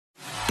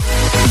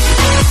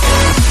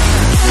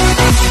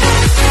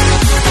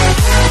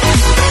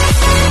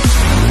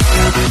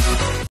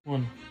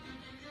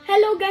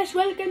guys,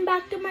 welcome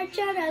back to my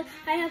channel.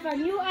 I have a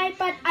new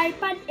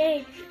iPad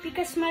 8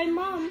 because my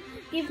mom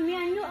gave me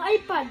a new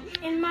iPad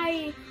and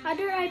my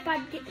other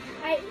iPad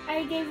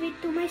I gave it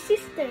to my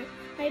sister,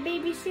 my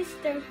baby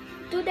sister.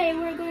 Today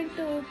we're going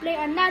to play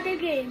another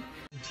game.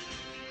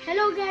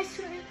 Hello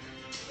guys,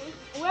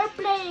 we're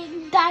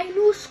playing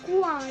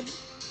DinoSquad.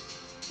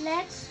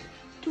 Let's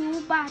do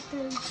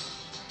battles.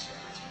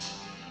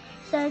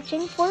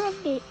 Searching for a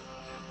game.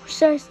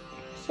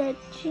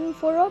 Searching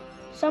for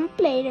some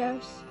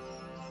players.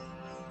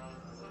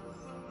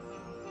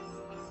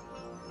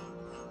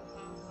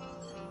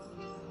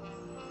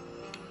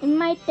 It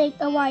might take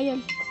a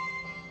while.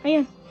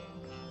 Ayun.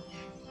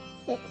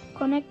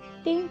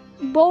 Connecting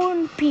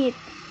bone pit.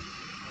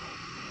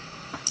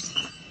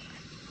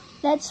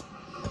 Let's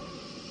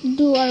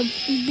do our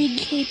big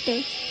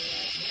hitter.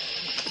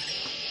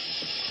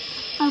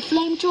 Our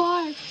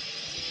flamethrower.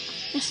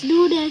 Let's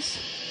do this.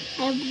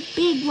 I have a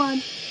big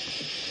one.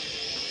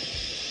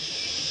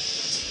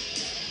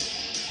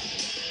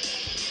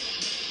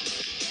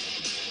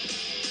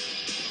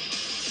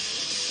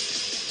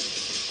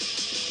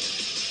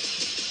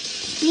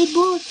 Speed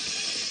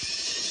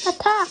boost.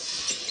 Attack.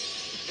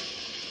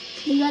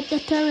 We got the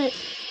turret.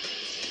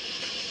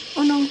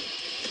 Oh no.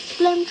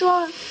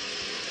 Flamethrower.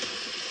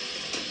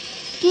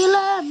 Kill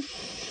him.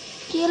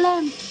 Kill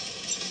him.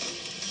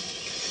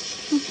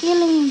 I'm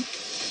killing him.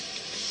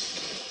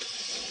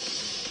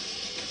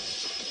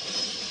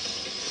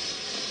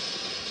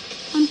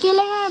 I'm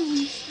killing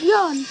him.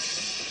 Yun.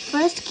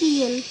 First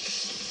kill.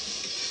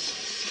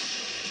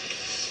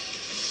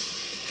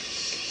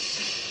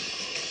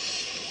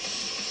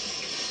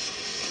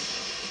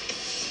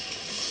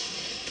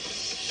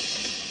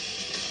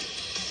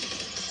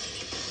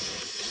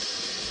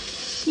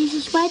 This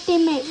is my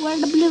teammate. We're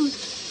the blues.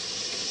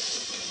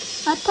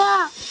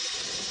 Attack!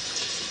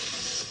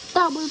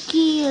 Double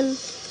kill.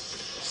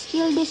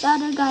 Kill this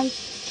other guy.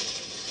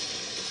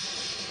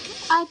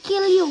 I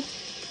kill you.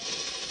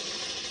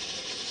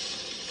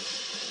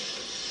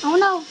 Oh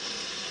no.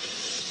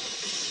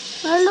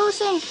 We're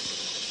losing.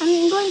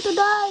 I'm going to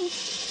die.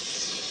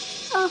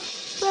 Oh,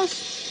 yes.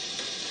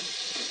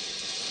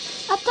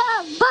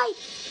 Attack! Bite!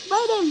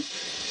 Bite him.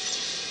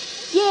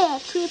 Yeah,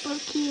 triple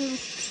kill.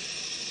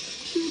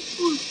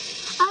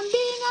 I'm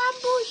being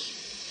ambushed.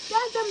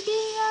 Guys, I'm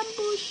being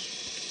ambushed.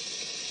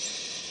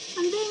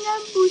 I'm being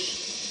ambushed.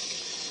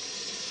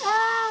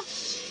 Ah!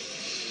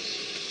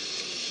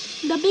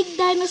 The big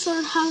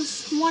dinosaur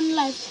has 1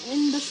 life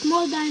and the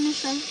small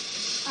dinosaur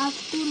have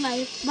 2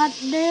 life. But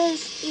there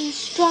is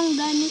strong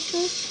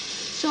dinosaurs,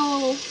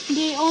 so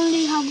they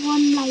only have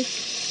 1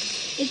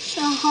 life. It's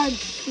a hard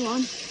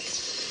one.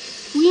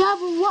 We have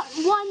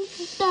one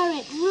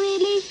turret.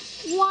 Really?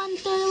 1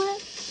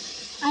 turret?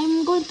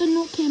 I'm going to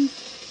nuke him.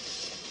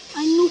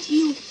 I nuke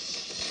you.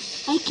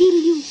 I kill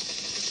you.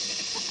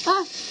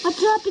 Ah,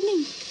 what's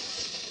happening?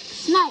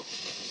 Snipe.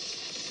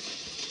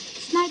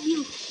 Snipe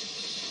you.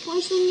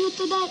 Poison you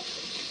to death.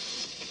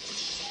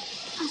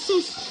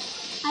 Assist.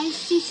 I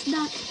assist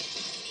that.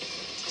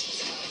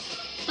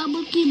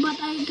 Double kill, but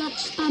I got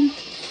stunned.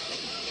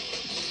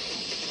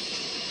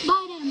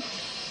 Bite him.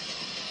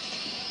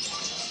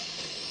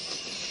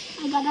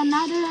 I got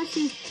another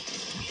assist.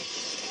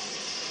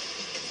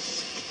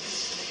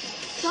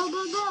 Go,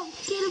 go, go.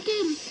 Kill,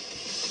 kill.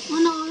 Oh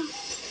no.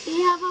 They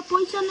have a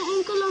poison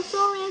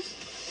ankylosaurus.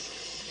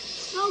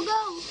 Go,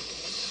 go.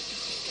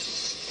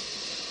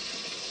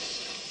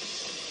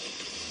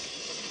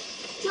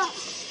 Yeah.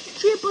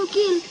 Triple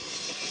kill.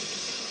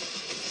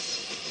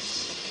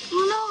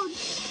 Oh no.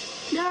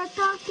 They're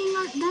attacking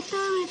the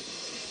turret.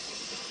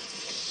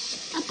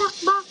 Attack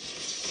back.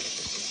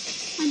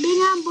 I'm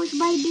being ambushed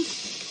by this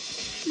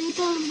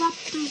little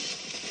raptor.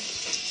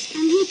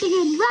 I'm hitting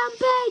him.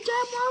 Rampage!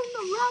 I'm on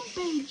the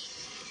rampage.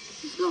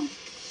 Let's go.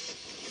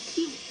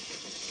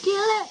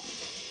 Kill it.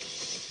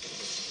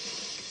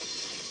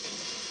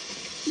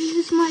 This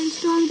is my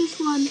strongest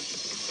one.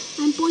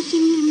 I'm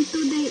pushing him to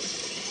the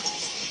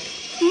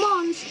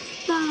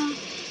monster.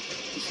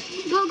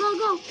 Go, go,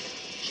 go.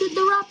 Shoot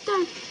the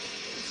raptor.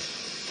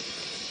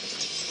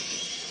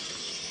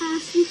 I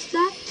assist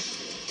that.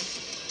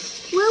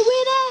 We're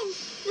winning.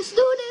 Let's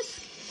do this.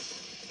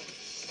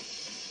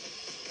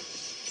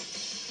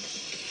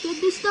 Get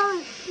this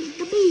turret, get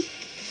the bee.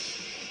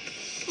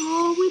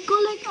 Oh, we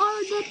collect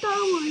all the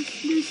towers.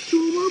 There's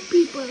 2 more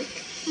people,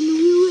 and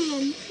we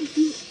win. If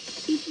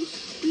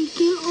we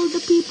kill all the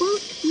people,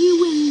 we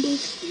win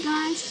this,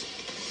 guys.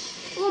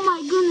 Oh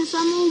my goodness,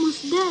 I'm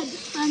almost dead.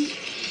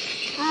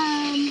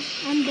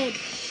 I'm dead.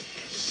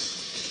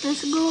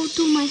 Let's go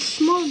to my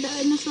small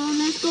dinosaur.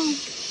 Let's go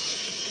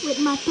with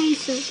my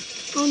pacer.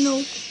 Oh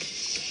no.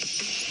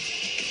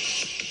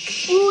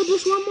 Oh,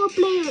 there's 1 more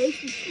player.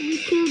 If we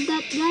kill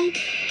that guy,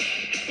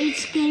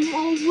 it's game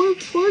over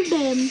for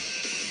them.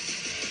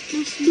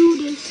 Let's do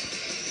this.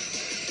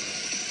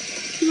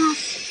 Yes.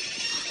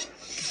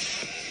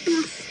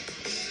 Yes.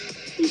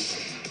 Yes.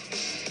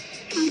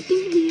 I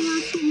think he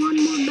has 1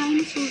 more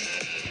dinosaur.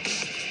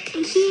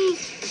 I see it.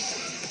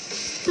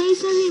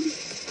 Taser him.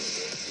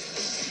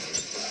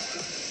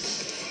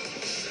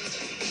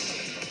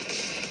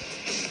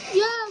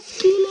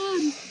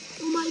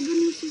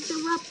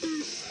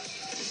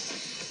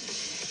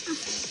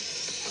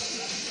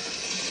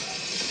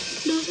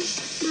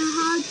 They're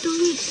hard to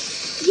hit.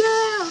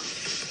 Yeah!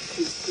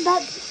 Is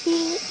that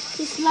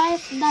his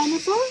life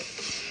dinosaur?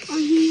 Or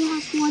he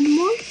has one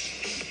more?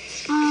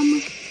 Oh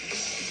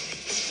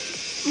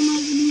my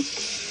goodness.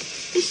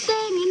 He's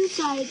staying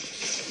inside.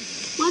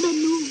 What a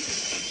noob.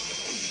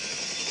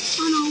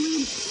 Oh no,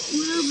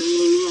 we're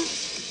being hit.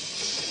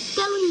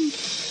 Tell him.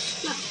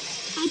 Yeah,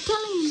 I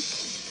tell him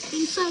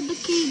inside the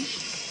cage.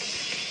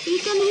 He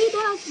can hit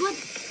us, but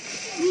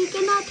we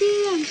cannot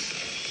hear him.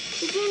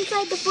 He's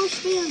inside the first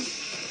field.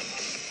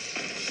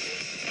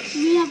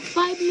 We have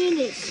 5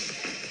 minutes.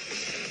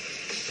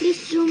 Please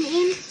zoom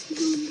in.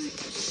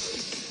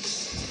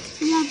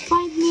 We have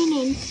 5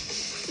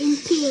 minutes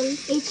until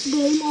it's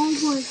game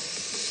over.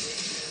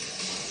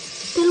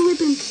 Still whip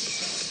him.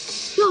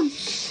 Yun.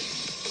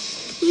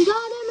 We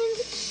got him in.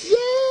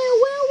 Yeah,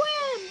 we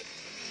win.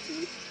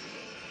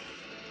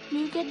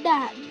 Look at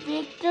that.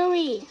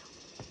 Victory.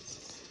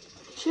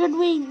 Should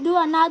we do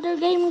another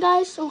game,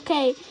 guys?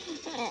 Okay.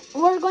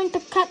 We're going to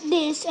cut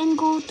this and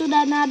go to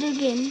the another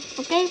game.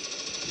 Okay?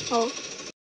 Oh.